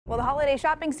Well, the holiday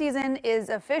shopping season is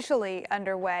officially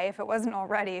underway, if it wasn't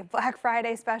already. Black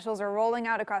Friday specials are rolling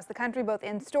out across the country, both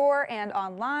in store and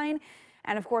online.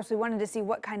 And of course, we wanted to see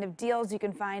what kind of deals you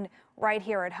can find right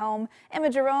here at home. Emma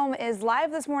Jerome is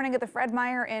live this morning at the Fred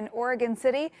Meyer in Oregon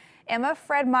City. Emma,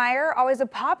 Fred Meyer, always a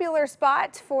popular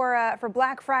spot for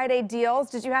Black Friday deals.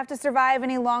 Did you have to survive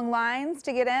any long lines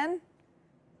to get in?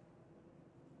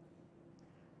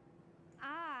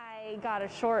 I got a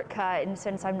shortcut, and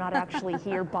since I'm not actually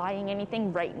here buying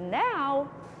anything right now,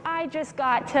 I just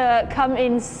got to come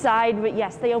inside. But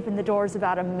yes, they opened the doors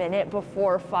about a minute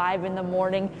before 5 in the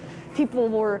morning. People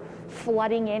were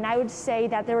flooding in. I would say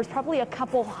that there was probably a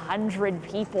couple hundred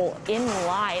people in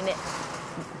line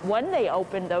when they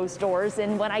opened those doors.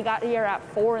 And when I got here at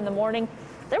 4 in the morning,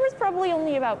 there was probably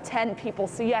only about 10 people.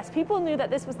 So yes, people knew that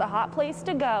this was the hot place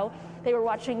to go. They were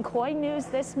watching KOI News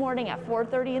this morning at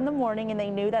 4:30 in the morning, and they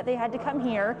knew that they had to come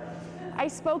here. I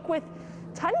spoke with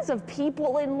tons of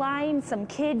people in line, some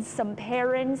kids, some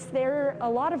parents. There are a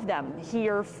lot of them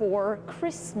here for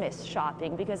Christmas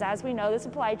shopping because, as we know, the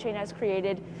supply chain has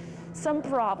created some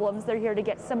problems. They're here to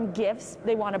get some gifts.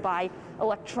 They want to buy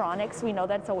electronics. We know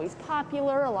that's always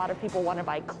popular. A lot of people want to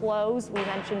buy clothes. We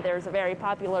mentioned there's a very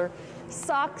popular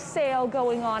sock sale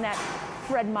going on at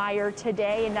Fred Meyer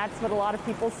today, and that's what a lot of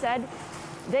people said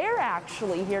they're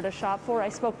actually here to shop for. I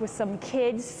spoke with some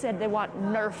kids, said they want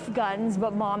Nerf guns,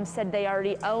 but mom said they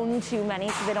already own too many,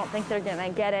 so they don't think they're gonna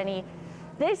get any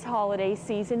this holiday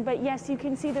season. But yes, you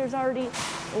can see there's already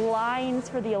lines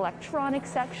for the electronics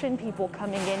section, people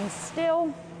coming in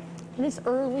still this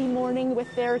early morning with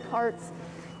their carts.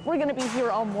 We're gonna be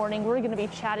here all morning. We're gonna be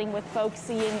chatting with folks,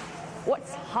 seeing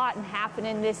what's hot and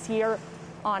happening this year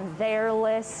on their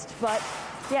list. But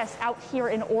yes, out here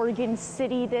in Oregon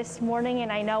City this morning,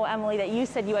 and I know, Emily, that you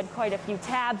said you had quite a few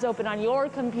tabs open on your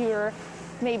computer,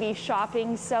 maybe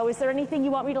shopping. So is there anything you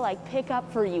want me to like pick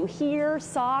up for you here?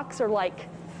 Socks or like,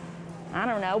 I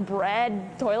don't know,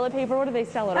 bread, toilet paper? What do they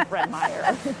sell at a Fred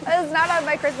Meyer? It's not on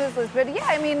my Christmas list, but yeah,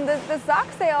 I mean, the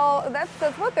sock sale, that's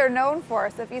what they're known for.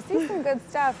 So if you see some good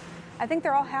stuff, I think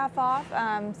they're all half off.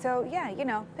 So yeah, you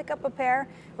know, pick up a pair.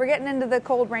 We're getting into the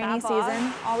cold, rainy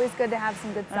season. Always good to have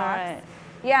some good socks. All right.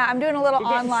 Yeah, I'm doing a little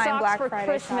online Black Friday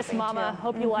Christmas, shopping Mama. too.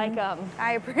 Hope you like them.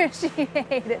 I appreciate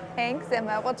it. Thanks,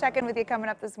 Emma. We'll check in with you coming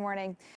up this morning.